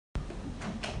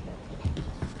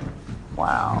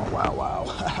Wow, wow,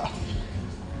 wow.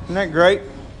 Isn't that great?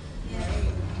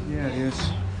 Yeah, it is.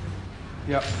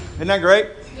 Yep. Isn't that great?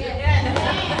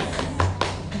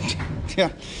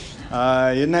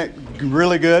 Yeah. Isn't that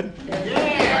really good?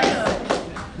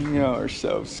 You are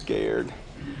so scared.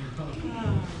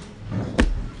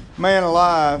 Man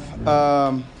alive.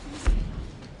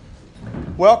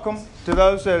 Welcome to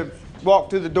those that have walked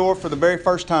through the door for the very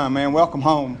first time, man. Welcome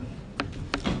home.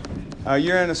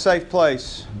 You're in a safe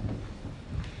place.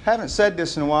 Haven't said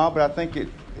this in a while, but I think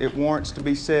it warrants to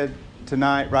be said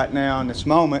tonight, right now, in this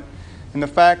moment. And the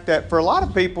fact that for a lot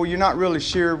of people, you're not really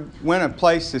sure when a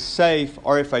place is safe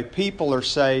or if a people are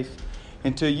safe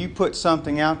until you put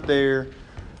something out there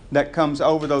that comes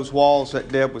over those walls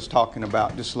that Deb was talking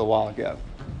about just a little while ago.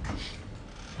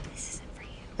 This isn't for you.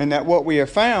 And that what we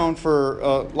have found for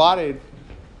a lot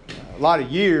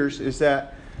of years is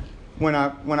that when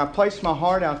I place my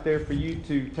heart out there for you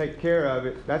to take care of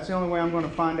it, that's the only way I'm going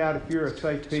to find out if you're a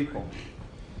safe people.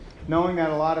 Knowing that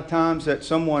a lot of times that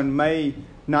someone may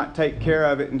not take care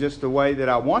of it in just the way that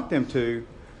I want them to,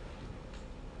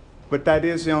 but that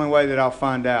is the only way that I'll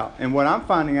find out. And what I'm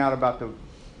finding out about the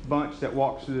bunch that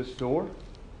walks through this door,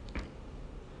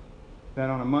 that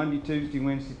on a Monday, Tuesday,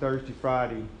 Wednesday, Thursday,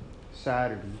 Friday,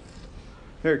 Saturday,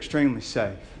 they're extremely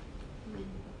safe.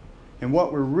 And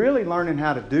what we're really learning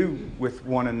how to do with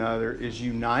one another is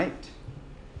unite.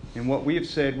 And what we have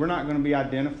said, we're not going to be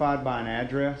identified by an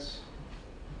address.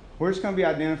 We're just going to be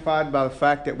identified by the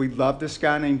fact that we love this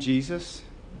guy named Jesus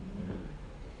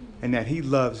and that he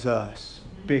loves us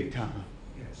big time.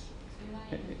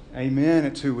 Yes. Amen.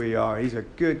 It's who we are. He's a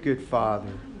good, good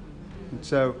Father. And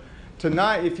so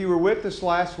tonight, if you were with us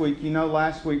last week, you know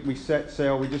last week we set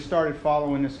sail. We just started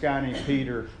following this guy named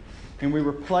Peter. And we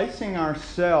were placing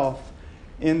ourselves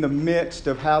in the midst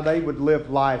of how they would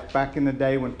live life back in the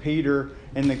day when Peter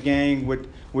and the gang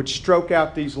would stroke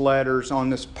out these letters on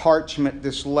this parchment,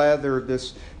 this leather,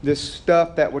 this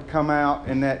stuff that would come out.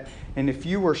 And if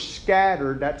you were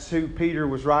scattered, that's who Peter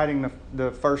was writing the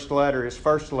first letter, his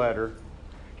first letter.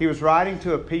 He was writing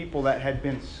to a people that had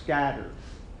been scattered.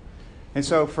 And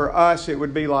so for us, it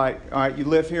would be like, all right, you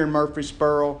live here in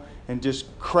Murfreesboro, and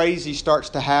just crazy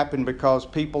starts to happen because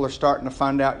people are starting to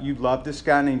find out you love this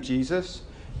guy named Jesus,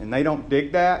 and they don't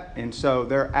dig that, and so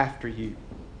they're after you.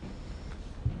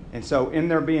 And so in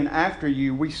their being after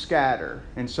you, we scatter.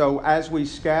 And so as we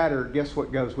scatter, guess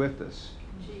what goes with us?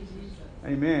 Jesus.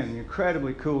 Amen. The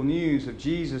incredibly cool news of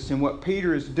Jesus. And what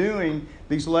Peter is doing,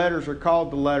 these letters are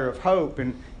called the letter of hope.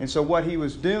 And so what he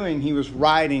was doing, he was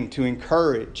writing to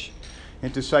encourage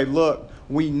and to say, look,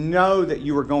 we know that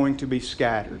you are going to be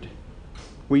scattered.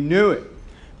 We knew it.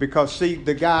 Because, see,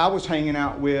 the guy I was hanging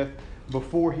out with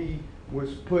before he was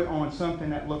put on something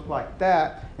that looked like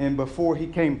that, and before he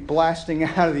came blasting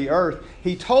out of the earth,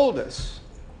 he told us,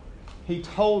 he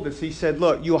said,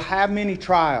 look, you'll have many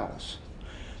trials.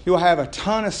 You'll have a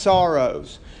ton of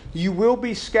sorrows. You will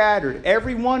be scattered.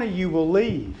 Every one of you will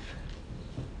leave.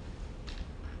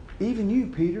 Even you,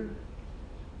 Peter.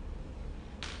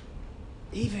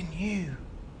 Even you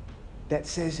that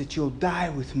says that you'll die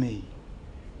with me.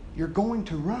 You're going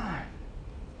to run.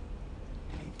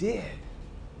 And he did.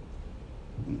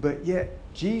 But yet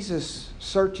Jesus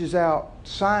searches out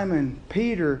Simon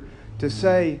Peter to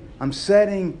say, I'm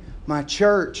setting my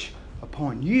church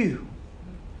upon you,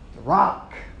 the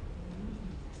rock.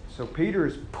 So Peter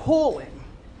is pulling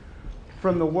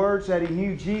from the words that he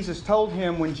knew Jesus told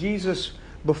him when Jesus,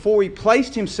 before he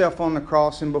placed himself on the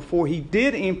cross and before he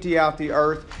did empty out the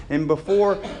earth and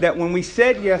before that when we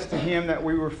said yes to him that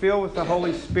we were filled with the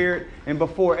Holy Spirit and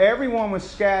before everyone was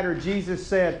scattered, Jesus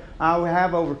said, I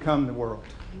have overcome the world.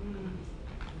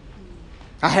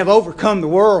 I have overcome the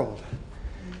world.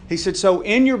 He said, so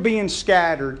in your being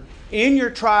scattered, in your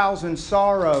trials and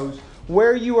sorrows,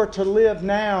 where you are to live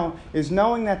now is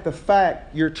knowing that the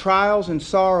fact your trials and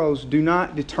sorrows do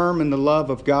not determine the love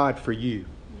of God for you.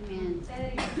 Amen.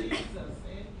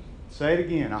 Say it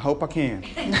again. I hope I can.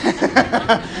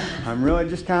 I'm really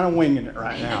just kind of winging it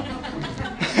right now.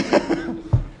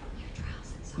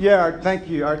 Yeah, thank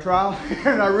you. Our trial,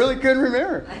 and I really couldn't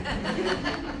remember.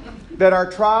 That our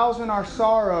trials and our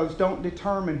sorrows don't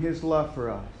determine His love for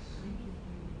us.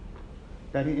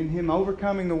 That in Him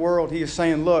overcoming the world, He is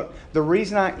saying, look, the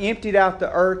reason I emptied out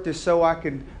the earth is so I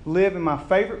could live in my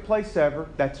favorite place ever,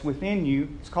 that's within you.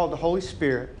 It's called the Holy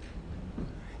Spirit.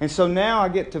 And so now I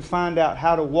get to find out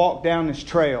how to walk down this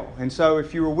trail. And so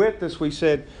if you were with us, we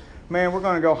said, man, we're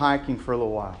going to go hiking for a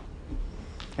little while.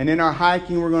 And in our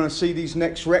hiking, we're going to see these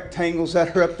next rectangles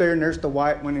that are up there, and there's the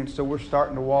white one, and so we're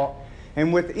starting to walk.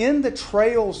 And within the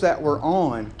trails that we're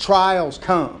on, trials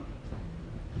come.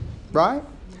 Right?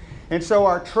 And so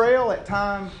our trail at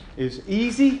times is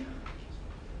easy.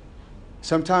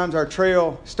 Sometimes our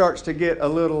trail starts to get a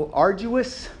little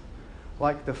arduous,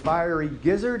 like the fiery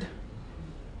gizzard.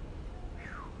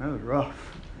 That was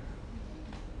rough.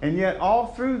 And yet all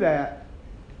through that,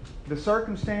 the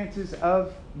circumstances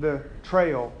of the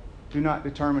trail do not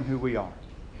determine who we are.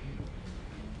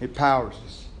 It powers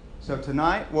us. So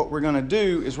tonight, what we're going to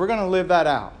do is we're going to live that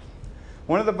out.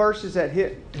 One of the verses that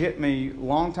hit me a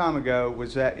long time ago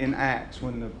was that in Acts,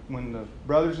 when the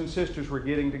brothers and sisters were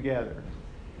getting together.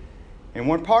 And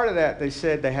one part of that, they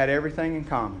said they had everything in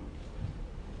common.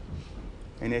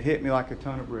 And it hit me like a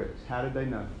ton of bricks. How did they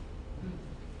know?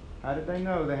 How did they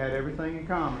know they had everything in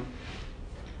common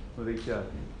with each other?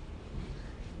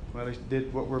 Well, they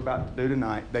did what we're about to do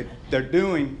tonight. They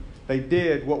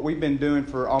did what we've been doing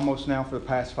for almost now for the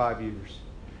past 5 years,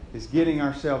 is getting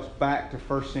ourselves back to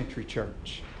first century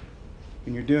church.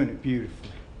 And you're doing it beautifully.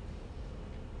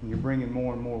 And you're bringing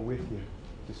more and more with you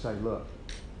to say, look,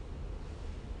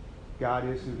 God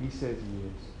is who He says He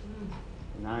is.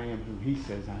 And I am who He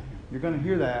says I am. You're going to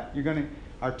hear that.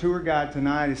 Our tour guide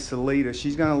tonight is Solita.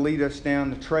 She's going to lead us down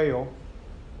the trail,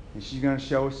 and she's going to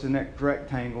show us the next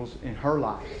rectangles in her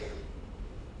life.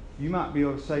 You might be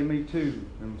able to say me too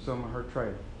in some of her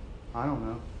trail. I don't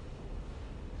know.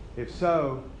 If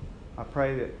so, I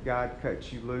pray that God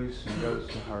cuts you loose and goes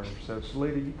to her. So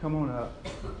Solita, you come on up.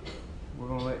 We're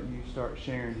going to let you start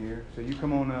sharing here. So you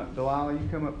come on up. Delilah, you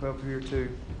come up over here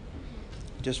too.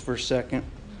 Just for a second.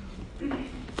 I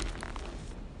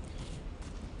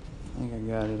think I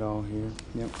got it all here.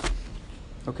 Yep.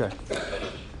 Okay.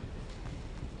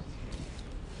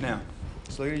 Now,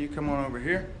 Solita, you come on over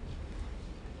here.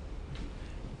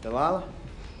 Delilah,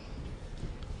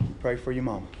 you pray for your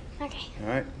mama. Okay. All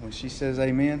right. When she says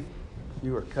amen,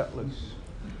 you are cut loose.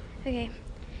 Okay.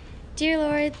 Dear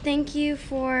Lord, thank you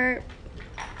for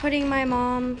putting my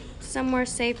mom somewhere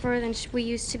safer than we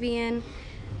used to be in.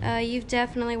 You've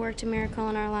definitely worked a miracle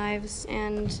in our lives,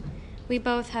 and we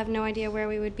both have no idea where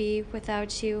we would be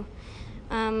without you.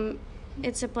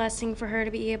 It's a blessing for her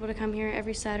to be able to come here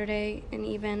every Saturday and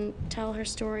even tell her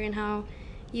story and how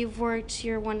you've worked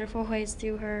your wonderful ways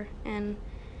through her, and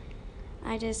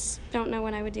I just don't know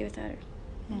what I would do without her.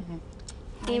 Mm-hmm.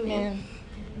 Amen.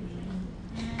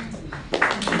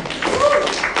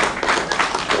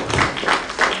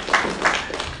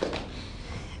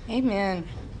 Amen.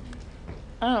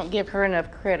 I don't give her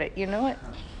enough credit. You know what?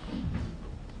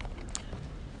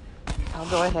 I'll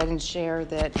go ahead and share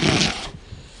that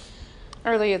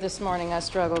earlier this morning I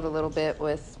struggled a little bit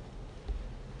with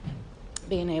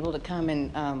being able to come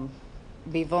and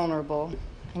be vulnerable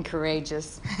and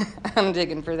courageous. I'm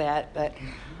digging for that. But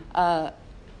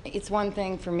it's one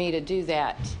thing for me to do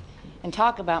that and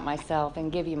talk about myself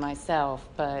and give you myself,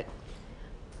 but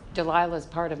Delilah's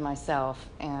part of myself,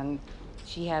 and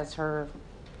she has her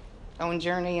own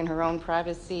journey and her own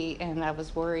privacy, and I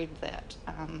was worried that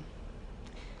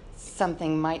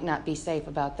something might not be safe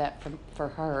about that for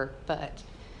her, but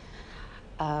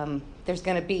there's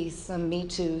going to be some Me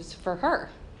Too's for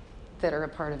her that are a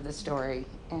part of the story,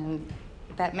 and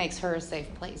that makes her a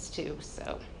safe place too.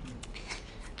 So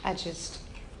I just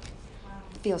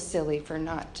feel silly for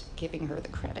not giving her the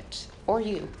credit, or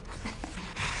you,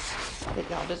 that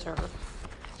y'all deserve.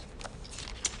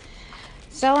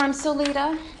 So I'm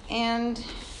Solita, and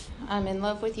I'm in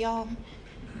love with y'all.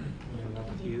 In love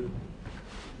with you.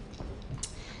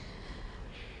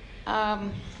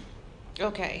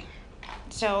 Okay,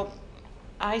 so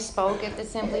I spoke at the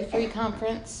Simply Free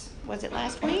conference. Was it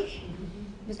last week?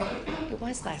 It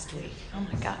was last week. Oh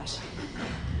my gosh.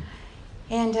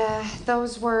 And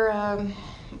those were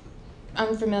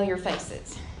unfamiliar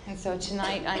faces. And so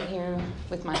tonight I'm here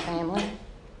with my family.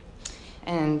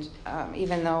 And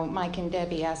even though Mike and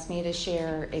Debbie asked me to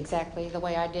share exactly the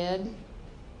way I did,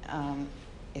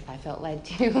 if I felt led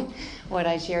to, what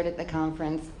I shared at the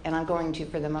conference, and I'm going to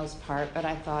for the most part, but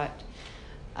I thought,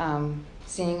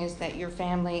 seeing as that your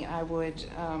family, I would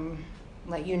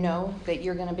let you know that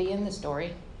you're going to be in the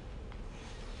story.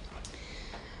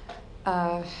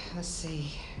 Let's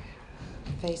see,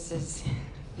 faces.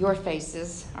 Your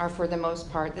faces are for the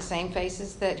most part the same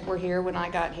faces that were here when I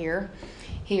got here.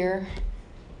 Here,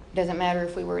 doesn't matter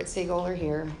if we were at Siegel or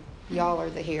here. Y'all are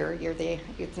the here. You're the.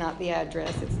 It's not the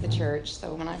address. It's the church.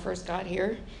 So when I first got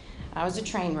here, I was a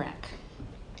train wreck.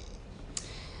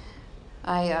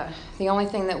 The only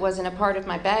thing that wasn't a part of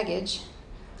my baggage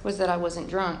was that I wasn't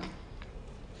drunk.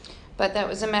 But that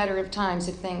was a matter of time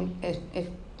if things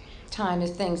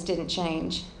didn't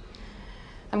change.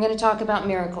 I'm going to talk about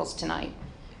miracles tonight.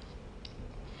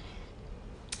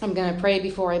 I'm going to pray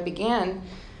before I begin,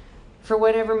 for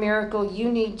whatever miracle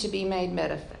you need to be made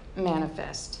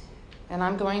manifest. And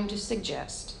I'm going to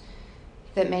suggest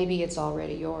that maybe it's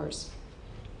already yours.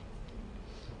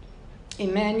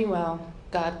 Emmanuel,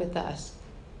 God with us,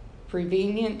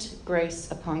 prevenient grace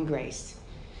upon grace.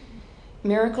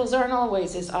 Miracles aren't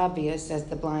always as obvious as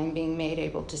the blind being made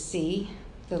able to see,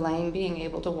 the lame being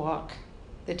able to walk,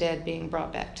 the dead being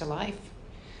brought back to life.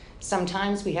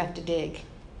 Sometimes we have to dig.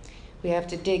 We have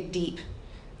to dig deep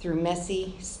through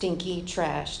messy, stinky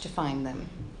trash to find them.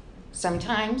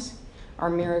 Sometimes our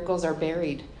miracles are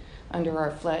buried under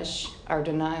our flesh, our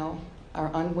denial,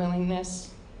 our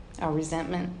unwillingness, our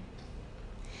resentment.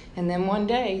 And then one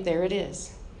day, there it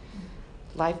is,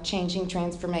 life-changing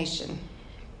transformation.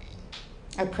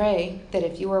 I pray that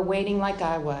if you are waiting like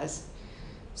I was,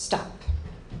 stop.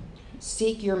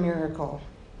 Seek your miracle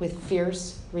with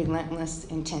fierce, relentless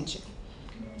intention.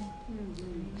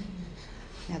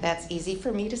 Now that's easy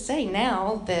for me to say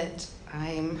now that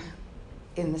I'm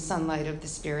in the sunlight of the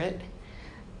Spirit,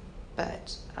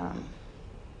 but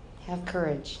have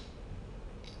courage.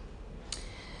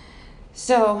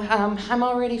 So I'm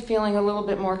already feeling a little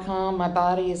bit more calm. My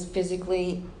body is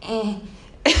physically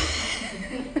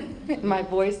my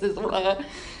voice is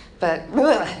but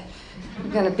I'm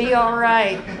going to be all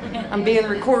right. I'm being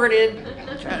recorded.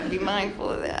 Try to be mindful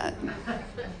of that.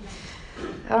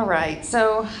 All right,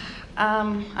 so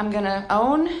I'm going to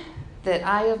own that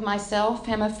I of myself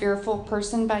am a fearful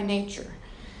person by nature.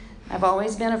 I've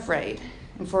always been afraid,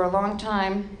 and for a long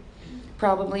time,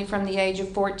 probably from the age of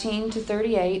 14 to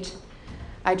 38,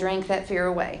 I drank that fear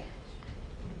away.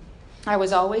 I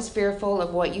was always fearful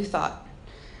of what you thought,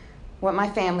 what my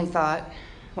family thought,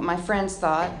 what my friends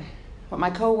thought, what my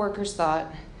coworkers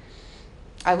thought.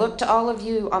 I looked to all of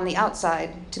you on the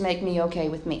outside to make me okay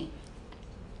with me.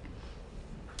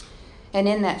 And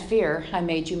in that fear, I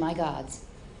made you my gods.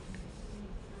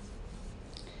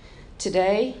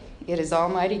 Today, it is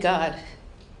Almighty God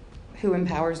who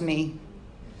empowers me.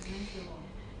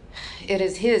 It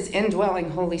is His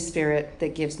indwelling Holy Spirit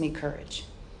that gives me courage.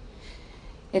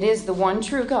 It is the one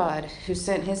true God who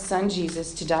sent His Son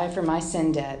Jesus to die for my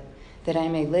sin debt, that I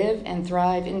may live and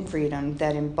thrive in freedom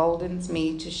that emboldens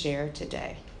me to share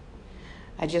today.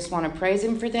 I just want to praise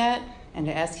Him for that and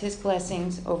to ask His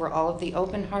blessings over all of the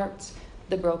open hearts,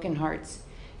 the broken hearts,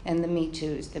 and the Me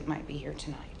Too's that might be here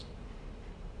tonight.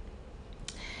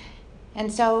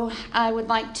 And so I would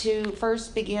like to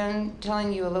first begin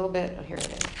telling you a little bit, here it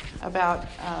is, about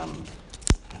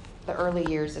the early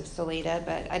years of Solita,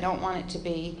 but I don't want it to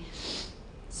be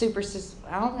super,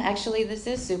 well, actually this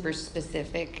is super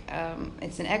specific.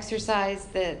 It's an exercise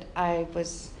that I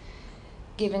was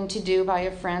given to do by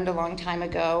a friend a long time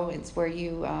ago. It's where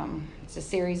you, it's a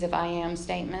series of I am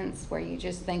statements where you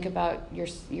just think about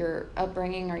your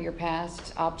upbringing or your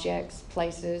past, objects,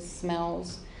 places,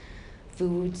 smells,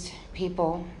 foods,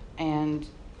 people, and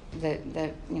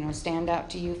that stand out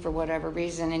to you for whatever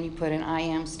reason, and you put an I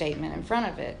am statement in front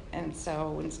of it. And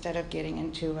so instead of getting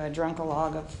into a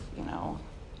drunkalog of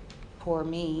poor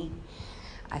me,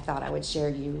 I thought I would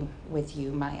share with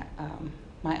you my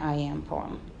I am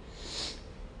poem.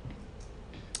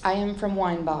 I am from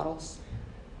wine bottles.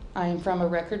 I am from a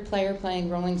record player playing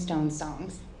Rolling Stones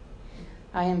songs.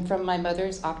 I am from my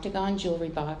mother's octagon jewelry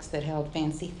box that held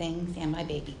fancy things and my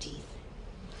baby teeth.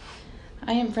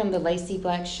 I am from the lacy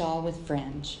black shawl with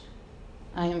fringe.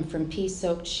 I am from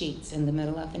pea-soaked sheets in the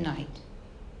middle of the night.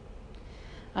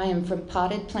 I am from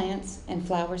potted plants and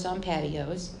flowers on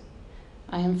patios.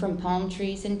 I am from palm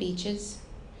trees and beaches.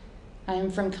 I am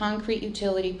from concrete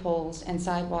utility poles and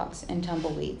sidewalks and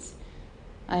tumbleweeds.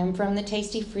 I am from the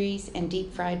Tasty Freeze and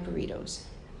deep-fried burritos.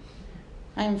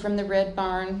 I am from the red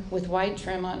barn with white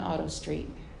trim on Auto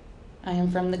Street. I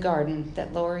am from the garden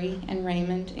that Lori and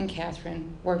Raymond and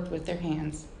Catherine worked with their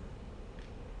hands.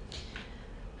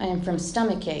 I am from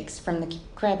stomach aches from the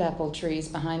crabapple trees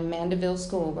behind Mandeville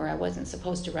School where I wasn't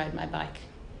supposed to ride my bike.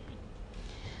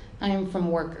 I am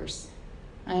from workers.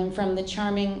 I am from the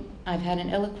charming, I've had an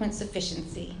eloquent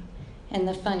sufficiency, and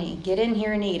the funny, get in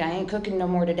here and eat, I ain't cooking no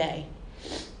more today.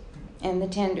 And the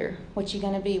tender, what you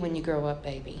gonna be when you grow up,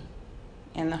 baby?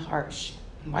 And the harsh,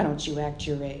 why don't you act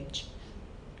your age?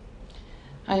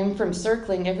 I am from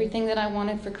circling everything that I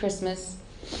wanted for Christmas,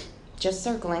 just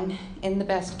circling, in the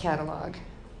best catalog,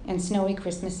 and snowy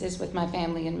Christmases with my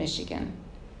family in Michigan.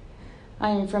 I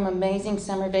am from amazing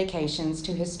summer vacations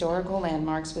to historical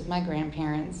landmarks with my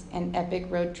grandparents and epic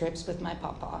road trips with my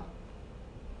papa.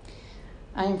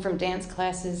 I am from dance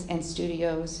classes and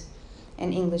studios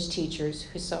and English teachers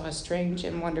who saw a strange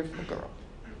and wonderful girl.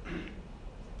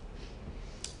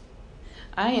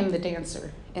 I am the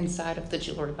dancer inside of the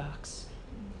jewelry box.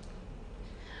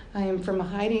 I am from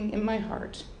hiding in my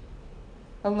heart,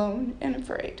 alone and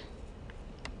afraid.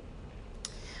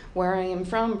 Where I am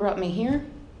from brought me here.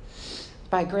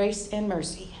 By grace and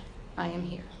mercy, I am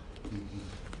here.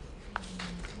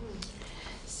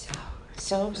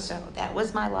 So, that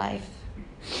was my life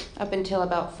up until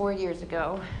about 4 years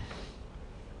ago.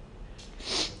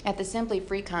 At the Simply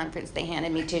Free conference, they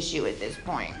handed me tissue at this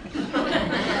point.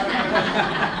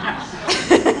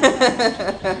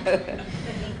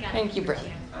 Thank you,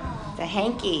 brother. The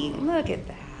hanky. Look at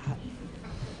that.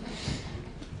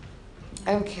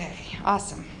 Okay,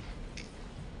 awesome.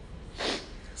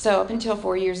 So up until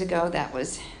 4 years ago, that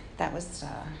was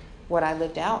what I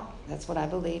lived out. That's what I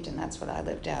believed, and that's what I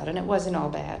lived out. And it wasn't all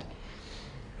bad.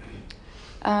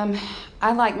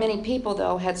 I, like many people,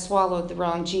 though, had swallowed the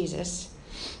wrong Jesus.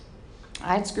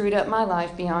 I'd screwed up my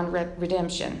life beyond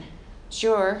redemption.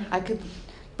 Sure, I could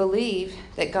believe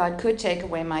that God could take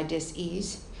away my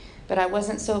dis-ease, but I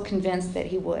wasn't so convinced that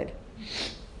he would.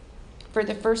 For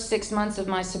the first 6 months of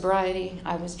my sobriety,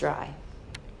 I was dry.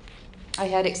 I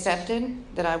had accepted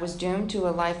that I was doomed to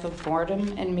a life of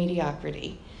boredom and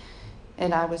mediocrity.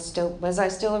 And was I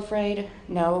still afraid?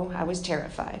 No, I was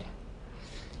terrified.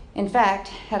 In fact,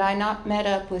 had I not met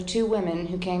up with 2 women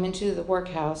who came into the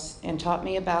workhouse and taught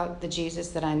me about the Jesus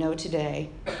that I know today,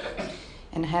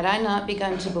 and had I not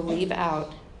begun to believe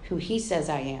out who he says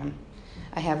I am,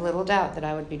 I have little doubt that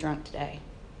I would be drunk today.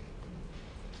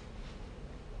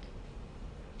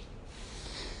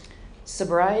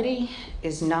 Sobriety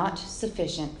is not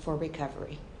sufficient for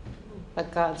recovery,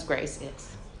 but God's grace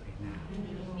is.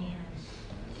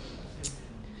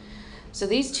 So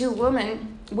these 2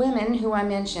 women who I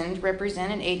mentioned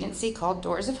represent an agency called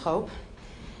Doors of Hope,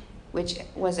 which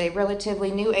was a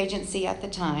relatively new agency at the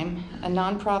time, a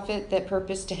nonprofit that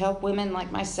purposed to help women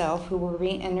like myself who were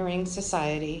re-entering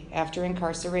society after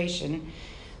incarceration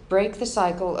break the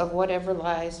cycle of whatever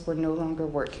lies were no longer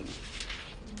working.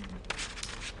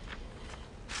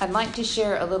 I'd like to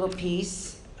share a little piece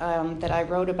that I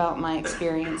wrote about my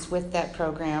experience with that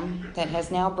program that has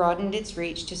now broadened its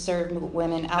reach to serve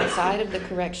women outside of the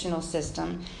correctional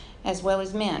system as well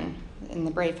as men in the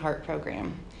Braveheart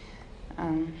program.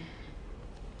 I'm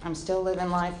still living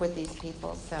life with these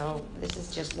people, so this is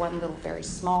just one little very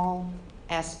small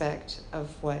aspect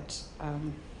of what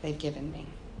they've given me.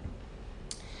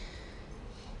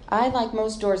 I, like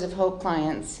most Doors of Hope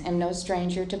clients, am no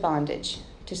stranger to bondage,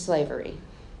 to slavery.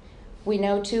 We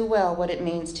know too well what it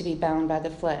means to be bound by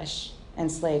the flesh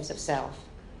and slaves of self.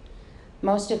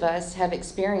 Most of us have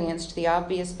experienced the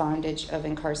obvious bondage of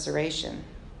incarceration,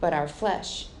 but our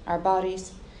flesh, our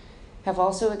bodies, have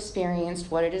also experienced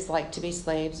what it is like to be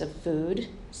slaves of food,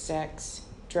 sex,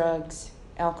 drugs,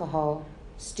 alcohol,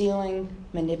 stealing,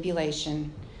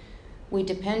 manipulation. We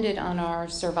depended on our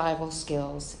survival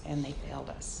skills, and they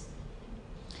failed us.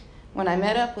 When I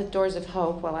met up with Doors of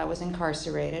Hope while I was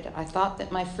incarcerated, I thought that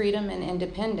my freedom and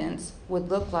independence would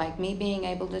look like me being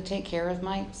able to take care of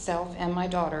myself and my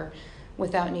daughter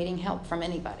without needing help from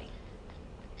anybody.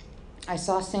 I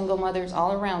saw single mothers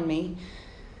all around me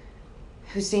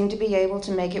who seemed to be able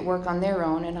to make it work on their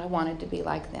own, and I wanted to be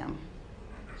like them.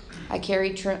 I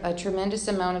carried a tremendous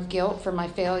amount of guilt for my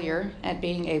failure at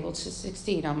being able to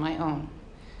succeed on my own.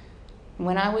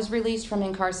 When I was released from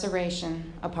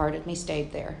incarceration, a part of me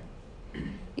stayed there.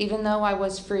 Even though I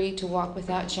was free to walk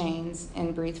without chains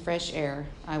and breathe fresh air,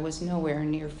 I was nowhere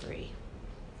near free.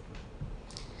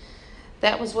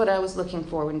 That was what I was looking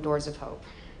for in Doors of Hope.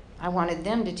 I wanted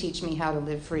them to teach me how to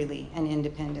live freely and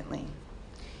independently.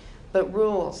 But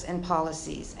rules and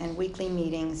policies and weekly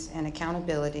meetings and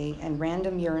accountability and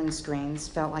random urine screens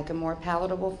felt like a more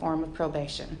palatable form of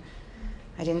probation.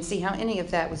 I didn't see how any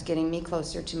of that was getting me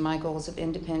closer to my goals of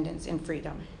independence and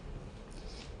freedom.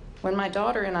 When my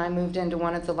daughter and I moved into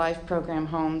one of the Life Program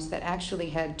homes that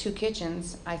actually had 2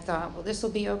 kitchens, I thought, well, this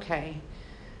will be okay.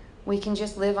 We can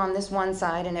just live on this one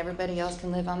side and everybody else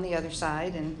can live on the other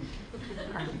side, and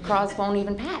our cars won't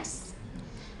even pass.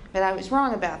 But I was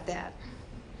wrong about that.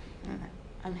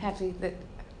 I'm happy that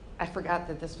I forgot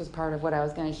that this was part of what I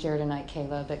was going to share tonight,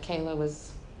 Kayla, but Kayla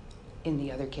was in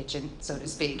the other kitchen, so to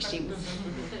speak. She was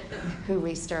who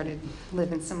we started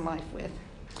living some life with.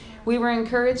 We were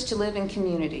encouraged to live in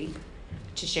community,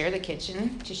 to share the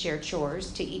kitchen, to share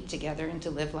chores, to eat together, and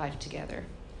to live life together.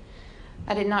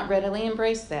 I did not readily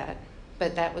embrace that,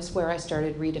 but that was where I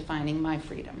started redefining my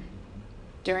freedom.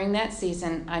 During that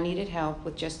season, I needed help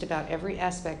with just about every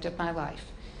aspect of my life: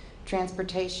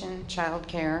 transportation,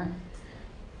 childcare.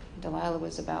 Delilah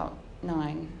was about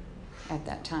 9 at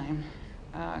that time.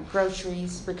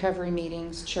 Groceries, recovery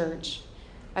meetings, church.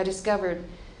 I discovered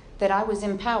that I was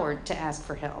empowered to ask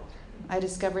for help. I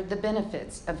discovered the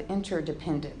benefits of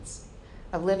interdependence,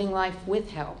 of living life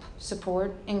with help,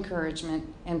 support,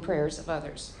 encouragement, and prayers of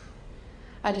others.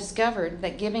 I discovered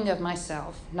that giving of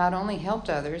myself not only helped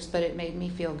others, but it made me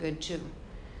feel good too.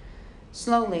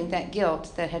 Slowly, that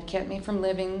guilt that had kept me from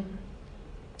living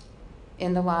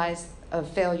in the lies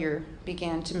of failure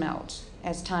began to melt.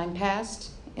 As time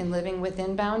passed, in living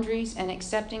within boundaries and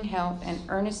accepting help and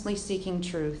earnestly seeking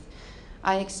truth,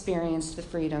 I experienced the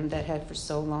freedom that had for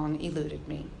so long eluded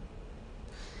me.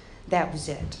 That was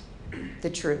it, the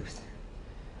truth.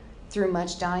 Through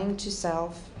much dying to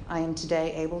self, I am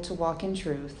today able to walk in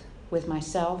truth with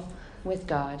myself, with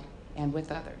God, and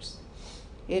with others.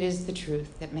 It is the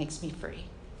truth that makes me free.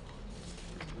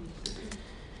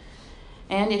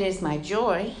 And it is my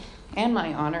joy and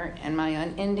my honor and my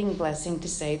unending blessing to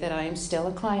say that I am still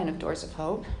a client of Doors of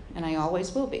Hope, and I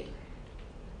always will be.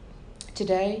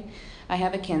 Today, I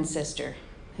have a kin sister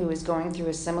who is going through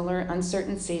a similar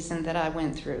uncertain season that I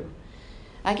went through.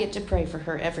 I get to pray for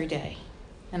her every day,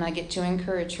 and I get to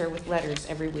encourage her with letters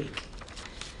every week.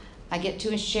 I get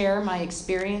to share my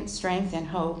experience, strength, and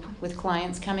hope with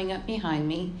clients coming up behind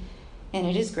me, and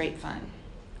it is great fun.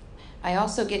 I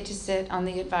also get to sit on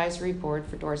the advisory board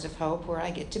for Doors of Hope, where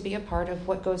I get to be a part of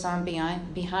what goes on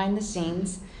behind the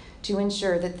scenes to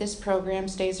ensure that this program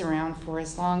stays around for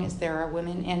as long as there are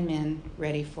women and men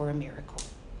ready for a miracle.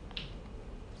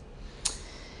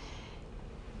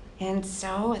 And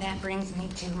so that brings me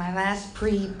to my last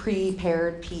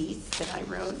prepared piece that I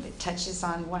wrote that touches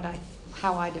on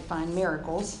how I define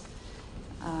miracles,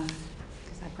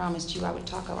 because I promised you I would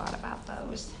talk a lot about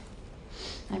those.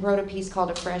 I wrote a piece called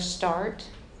A Fresh Start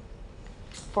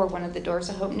for one of the Doors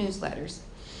of Hope newsletters.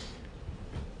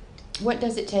 What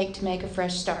does it take to make a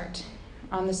fresh start?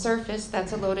 On the surface,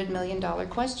 that's a loaded million-dollar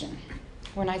question.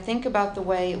 When I think about the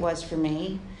way it was for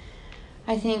me,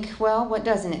 I think, well, what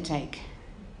doesn't it take?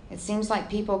 It seems like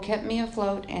people kept me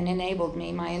afloat and enabled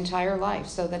me my entire life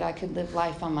so that I could live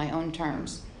life on my own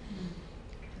terms.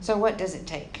 So what does it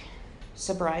take?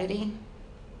 Sobriety,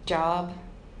 job,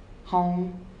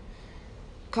 home,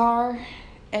 car,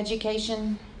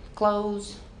 education,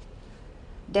 clothes,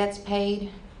 debts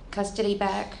paid, custody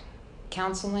back,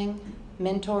 counseling,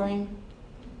 mentoring.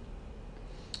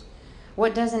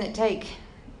 What doesn't it take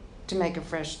to make a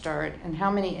fresh start, and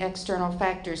how many external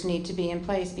factors need to be in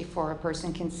place before a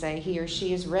person can say he or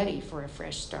she is ready for a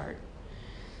fresh start?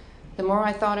 The more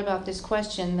I thought about this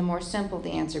question, the more simple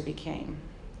the answer became.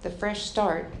 The fresh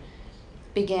start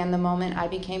began the moment I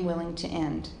became willing to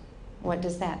end. What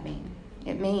does that mean?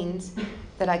 It means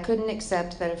that I couldn't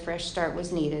accept that a fresh start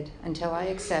was needed until I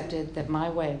accepted that my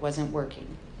way wasn't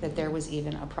working, that there was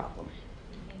even a problem.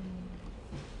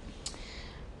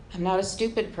 I'm not a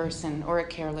stupid person or a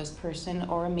careless person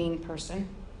or a mean person,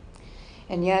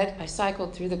 and yet I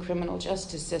cycled through the criminal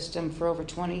justice system for over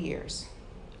 20 years.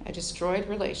 I destroyed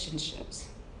relationships.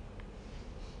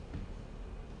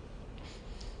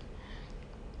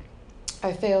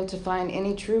 I failed to find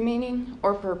any true meaning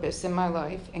or purpose in my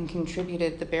life and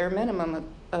contributed the bare minimum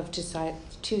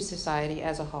to society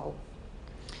as a whole.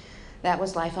 That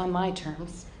was life on my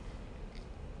terms.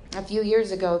 A few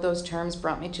years ago, those terms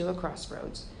brought me to a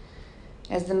crossroads.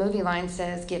 As the movie line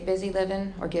says, get busy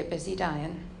living or get busy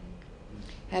dying.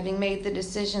 Having made the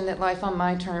decision that life on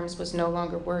my terms was no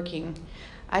longer working,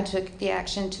 I took the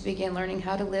action to begin learning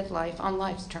how to live life on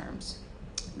life's terms.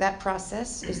 That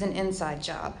process is an inside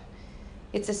job.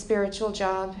 It's a spiritual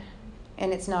job,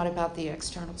 and it's not about the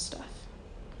external stuff.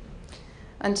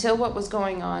 Until what was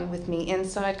going on with me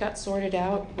inside got sorted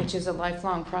out, which is a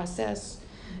lifelong process,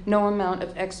 no amount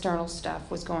of external stuff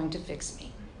was going to fix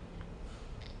me.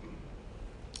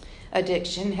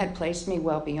 Addiction had placed me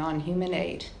well beyond human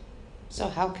aid, so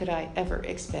how could I ever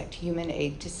expect human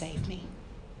aid to save me?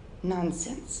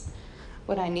 Nonsense.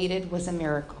 What I needed was a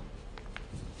miracle.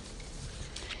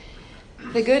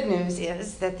 The good news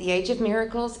is that the age of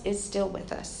miracles is still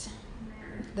with us.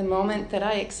 The moment that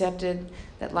I accepted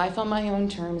that life on my own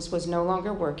terms was no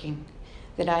longer working,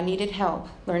 that I needed help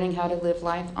learning how to live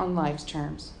life on life's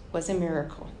terms, was a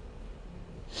miracle.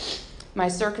 My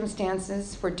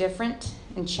circumstances were different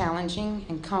and challenging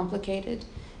and complicated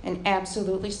and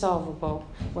absolutely solvable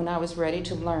when I was ready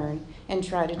to learn and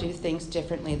try to do things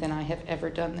differently than I have ever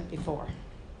done them before.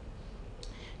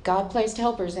 God placed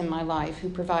helpers in my life who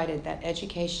provided that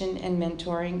education and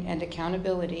mentoring and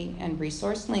accountability and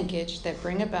resource linkage that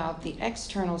bring about the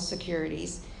external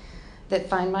securities that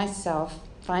find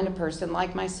a person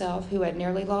like myself who had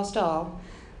nearly lost all,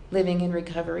 living in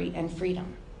recovery and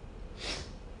freedom.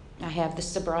 I have the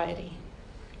sobriety.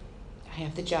 I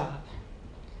have the job.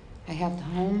 I have the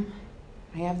home.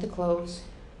 I have the clothes.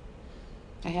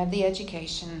 I have the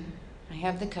education. I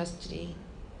have the custody.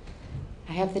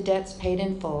 I have the debts paid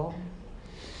in full.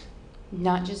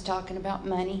 Not just talking about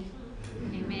money.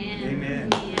 Amen. Amen.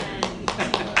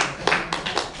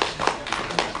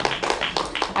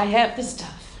 I have the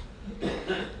stuff.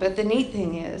 But the neat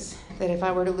thing is that if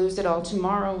I were to lose it all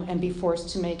tomorrow and be forced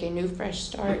to make a new fresh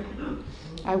start,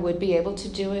 I would be able to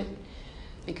do it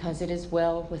because it is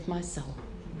well with my soul.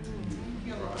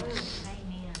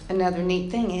 Another neat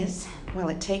thing is, while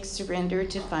it takes surrender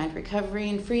to find recovery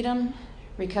and freedom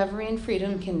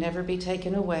can never be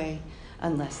taken away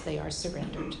unless they are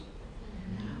surrendered.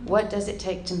 What does it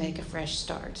take to make a fresh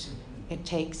start? It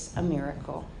takes a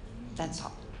miracle. That's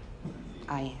all.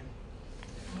 I am.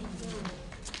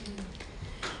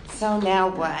 So now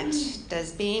what?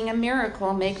 Does being a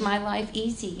miracle make my life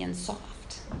easy and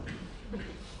soft?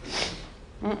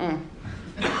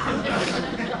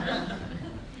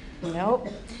 Nope.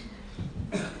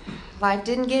 Life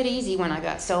didn't get easy when I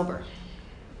got sober.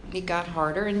 It got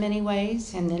harder in many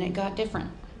ways, and then it got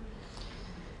different.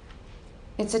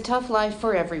 It's a tough life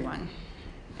for everyone.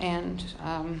 And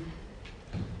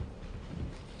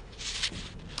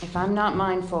if I'm not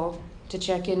mindful to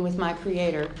check in with my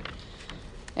Creator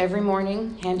every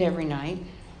morning and every night,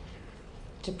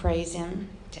 to praise Him,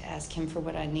 to ask Him for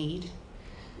what I need,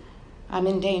 I'm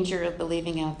in danger of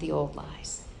believing out the old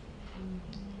lies.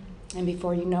 And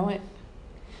before you know it,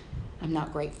 I'm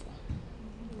not grateful.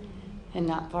 And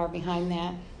not far behind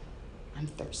that, I'm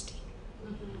thirsty.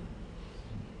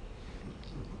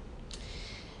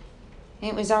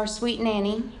 It was our sweet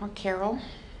nanny, or Carol,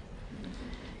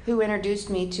 who introduced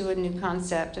me to a new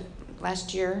concept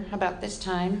last year about this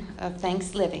time of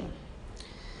Thanksgiving.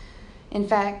 In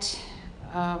fact,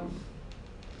 I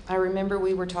remember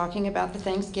we were talking about the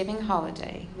Thanksgiving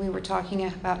holiday. We were talking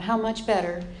about how much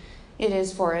better it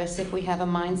is for us if we have a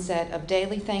mindset of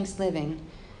daily thanksgiving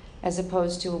as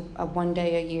opposed to a one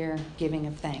day a year giving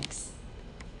of thanks.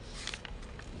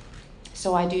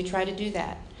 So I do try to do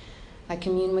that. I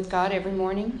commune with God every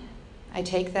morning. I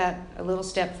take that a little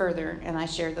step further, and I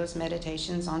share those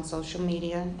meditations on social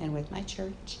media and with my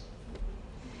church.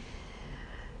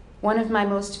 One of my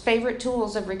most favorite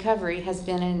tools of recovery has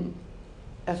been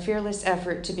a fearless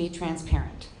effort to be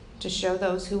transparent, to show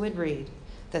those who would read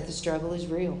that the struggle is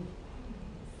real,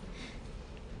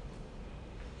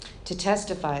 to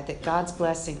testify that God's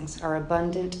blessings are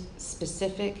abundant,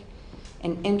 specific,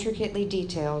 and intricately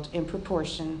detailed in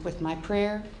proportion with my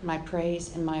prayer, my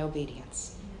praise, and my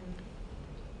obedience.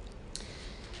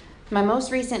 My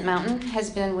most recent mountain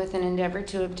has been with an endeavor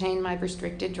to obtain my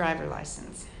restricted driver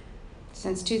license.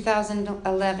 Since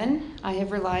 2011, I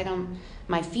have relied on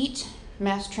my feet,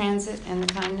 mass transit, and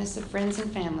the kindness of friends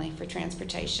and family for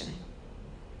transportation.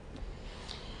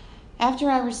 After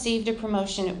I received a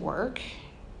promotion at work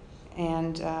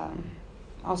and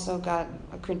also got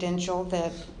a credential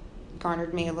that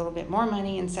garnered me a little bit more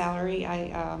money in salary,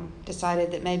 I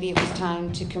decided that maybe it was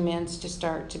time to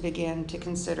begin to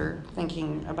consider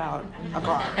thinking about a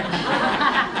car.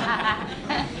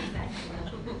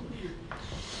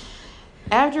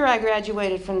 After I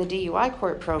graduated from the DUI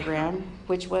court program,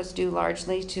 which was due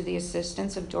largely to the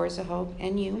assistance of Doors of Hope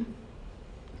and you,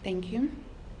 thank you,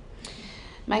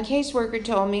 my caseworker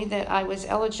told me that I was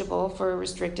eligible for a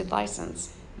restricted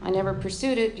license. I never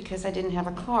pursued it because I didn't have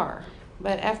a car.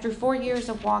 But after 4 years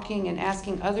of walking and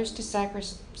asking others to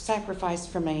sacrifice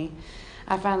for me,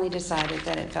 I finally decided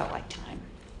that it felt like time.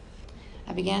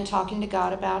 I began talking to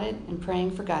God about it and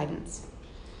praying for guidance.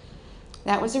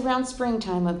 That was around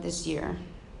springtime of this year.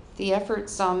 The effort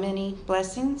saw many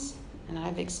blessings, and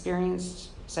I've experienced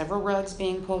several rugs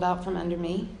being pulled out from under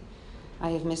me. I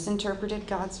have misinterpreted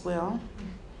God's will,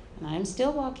 and I am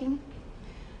still walking.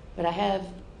 But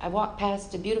I walk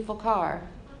past a beautiful car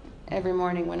every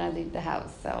morning when I leave the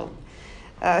house. So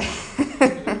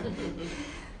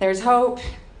there's hope,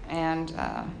 and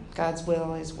God's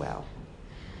will as well.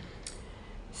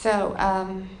 So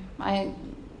I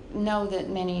know that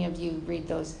many of you read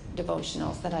those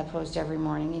devotionals that I post every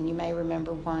morning, and you may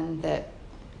remember one that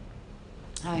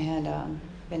I had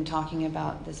been talking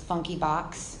about, this funky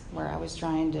box where I was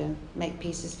trying to make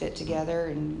pieces fit together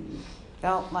and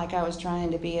felt like I was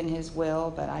trying to be in His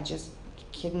will, but I just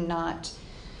could not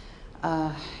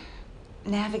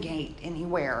navigate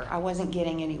anywhere. I wasn't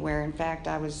getting anywhere. In fact,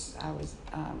 I was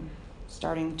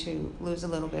starting to lose a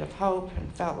little bit of hope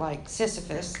and felt like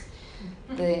Sisyphus,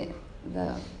 the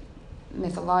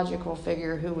mythological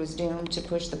figure who was doomed to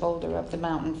push the boulder up the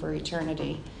mountain for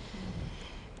eternity.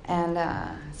 And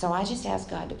so I just asked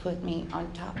God to put me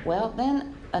on top. Well,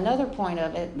 then another point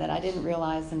of it that I didn't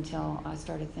realize until I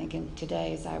started thinking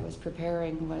today as I was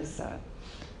preparing was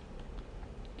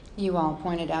you all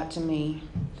pointed out to me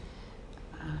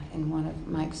in one of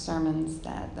Mike's sermons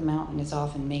that the mountain is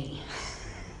often me.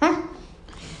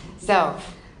 So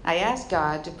I asked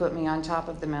God to put me on top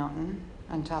of the mountain,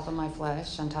 on top of my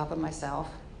flesh, on top of myself,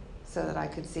 so that I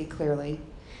could see clearly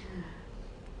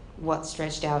what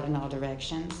stretched out in all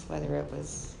directions, whether it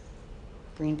was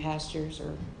green pastures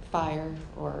or fire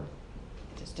or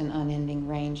just an unending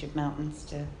range of mountains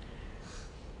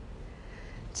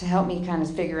to help me kind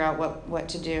of figure out what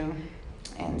to do.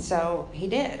 And so he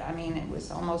did. I mean, it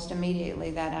was almost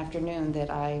immediately that afternoon that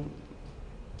I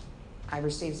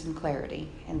received some clarity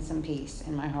and some peace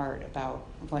in my heart about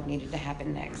what needed to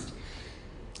happen next.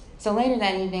 So later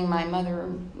that evening, my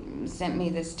mother sent me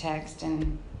this text,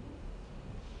 and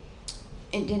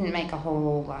it didn't make a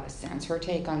whole lot of sense. Her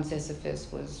take on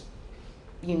Sisyphus was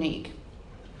unique.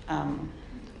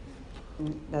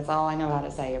 That's all I know how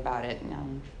to say about it.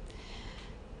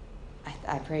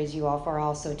 I praise you all for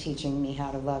also teaching me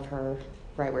how to love her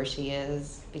right where she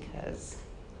is, because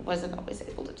I wasn't always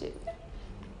able to do that.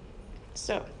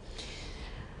 So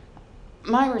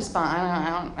my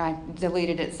response, I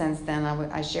deleted it since then.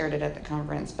 I shared it at the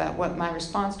conference, but what my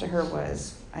response to her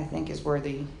was, I think is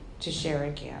worthy to share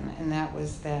again, and that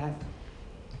was that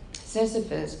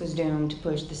Sisyphus was doomed to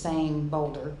push the same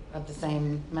boulder of the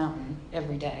same mountain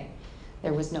every day.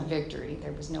 There was no victory.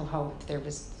 There was no hope. There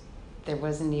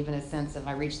wasn't even a sense of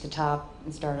I reached the top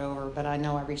and start over, but I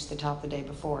know I reached the top the day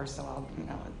before, so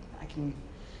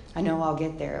I know I'll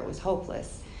get there. It was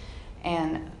hopeless.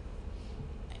 And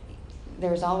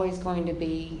there's always going to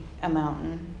be a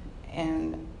mountain,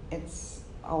 and it's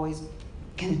always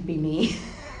going to be me.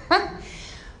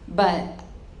 But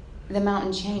the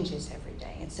mountain changes every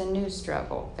day. It's a new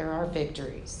struggle. There are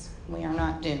victories. We are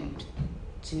not doomed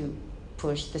to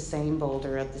push the same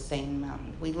boulder of the same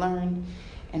mountain. We learn,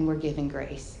 and we're given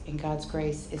grace, and God's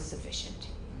grace is sufficient.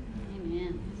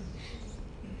 Amen.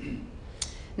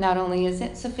 Not only is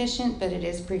it sufficient, but it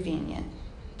is prevenient.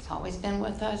 It's always been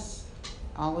with us,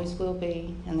 always will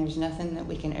be, and there's nothing that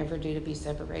we can ever do to be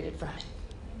separated from it.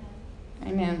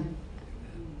 Amen.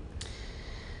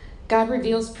 God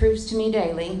reveals proofs to me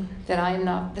daily that I am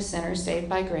not the sinner saved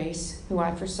by grace, who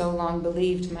I for so long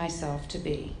believed myself to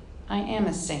be. I am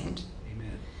a saint,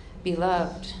 Amen.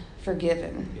 Beloved,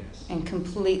 forgiven, Yes. and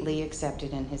completely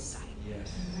accepted in his sight.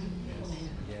 Yes. Yes.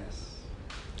 Yes.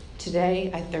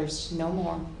 Today I thirst no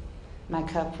more. My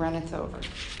cup runneth over.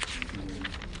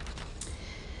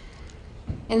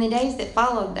 In the days that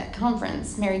followed that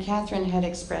conference, Mary Catherine had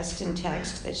expressed in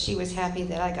text that she was happy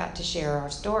that I got to share our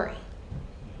story.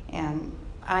 And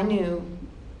I knew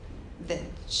that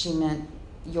she meant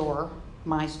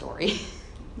my story.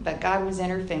 But God was in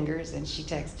her fingers, and she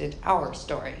texted our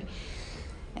story.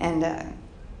 And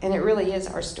it really is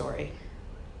our story.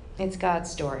 It's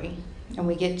God's story. And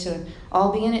we get to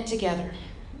all be in it together.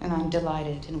 And I'm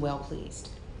delighted and well pleased.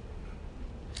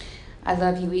 I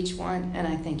love you each one, and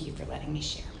I thank you for letting me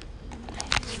share.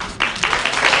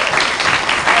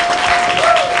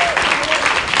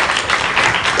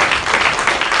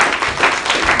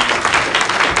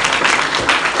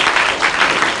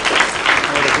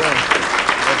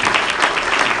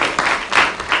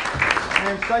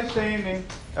 Stay standing.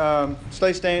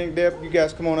 Stay standing, Deb. You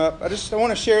guys come on up. I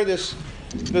want to share this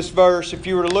verse. If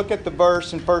you were to look at the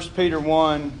verse in 1 Peter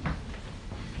 1,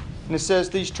 and it says,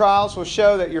 "These trials will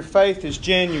show that your faith is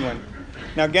genuine."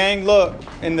 Now, gang, look,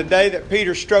 in the day that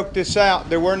Peter stroked this out,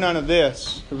 there were none of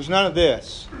this. There was none of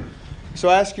this. So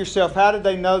ask yourself, how did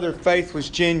they know their faith was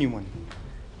genuine?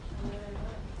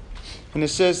 And it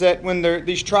says that when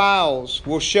these trials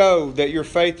will show that your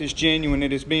faith is genuine,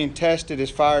 it is being tested as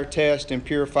fire tests and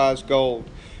purifies gold.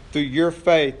 Through your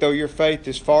faith, though your faith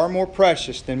is far more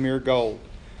precious than mere gold.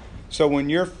 So when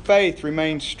your faith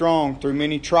remains strong through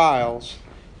many trials,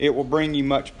 it will bring you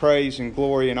much praise and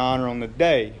glory and honor on the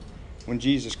day when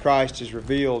Jesus Christ is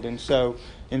revealed. And so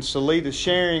in Solita's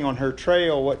sharing on her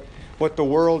trail, what the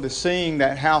world is seeing,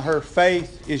 that how her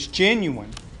faith is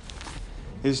genuine,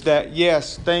 is that,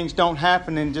 yes, things don't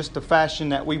happen in just the fashion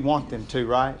that we want them to,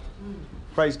 right?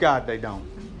 Praise God, they don't.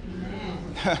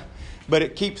 But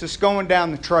it keeps us going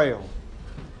down the trail.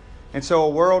 And so a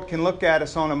world can look at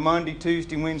us on a Monday,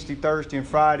 Tuesday, Wednesday, Thursday, and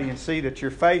Friday and see that your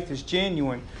faith is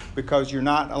genuine because you're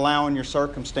not allowing your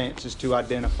circumstances to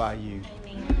identify you.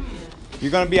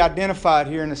 You're going to be identified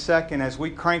here in a second as we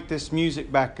crank this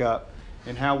music back up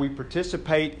and how we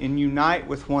participate and unite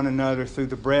with one another through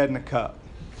the bread and the cup.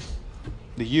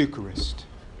 The Eucharist,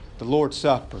 the Lord's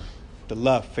Supper, the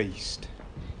love feast.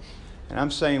 And I'm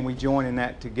saying we join in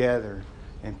that together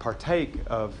and partake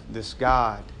of this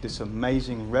God, this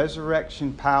amazing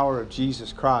resurrection power of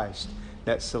Jesus Christ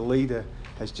that Solita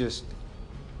has just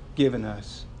given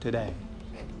us today.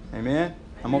 Amen?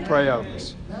 I'm going to pray over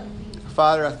this.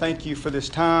 Father, I thank you for this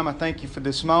time. I thank you for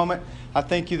this moment. I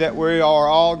thank you that we are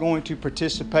all going to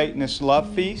participate in this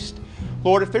love feast.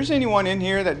 Lord, if there's anyone in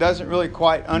here that doesn't really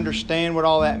quite understand what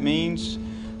all that means,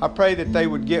 I pray that they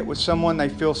would get with someone they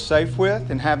feel safe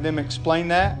with and have them explain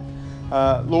that.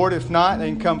 Lord, if not, they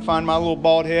can come find my little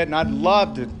bald head, and I'd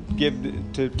love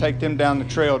to take them down the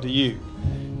trail to you.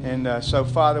 And so,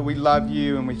 Father, we love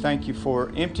you, and we thank you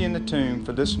for emptying the tomb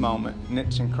for this moment. And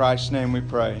it's in Christ's name we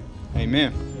pray.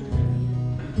 Amen.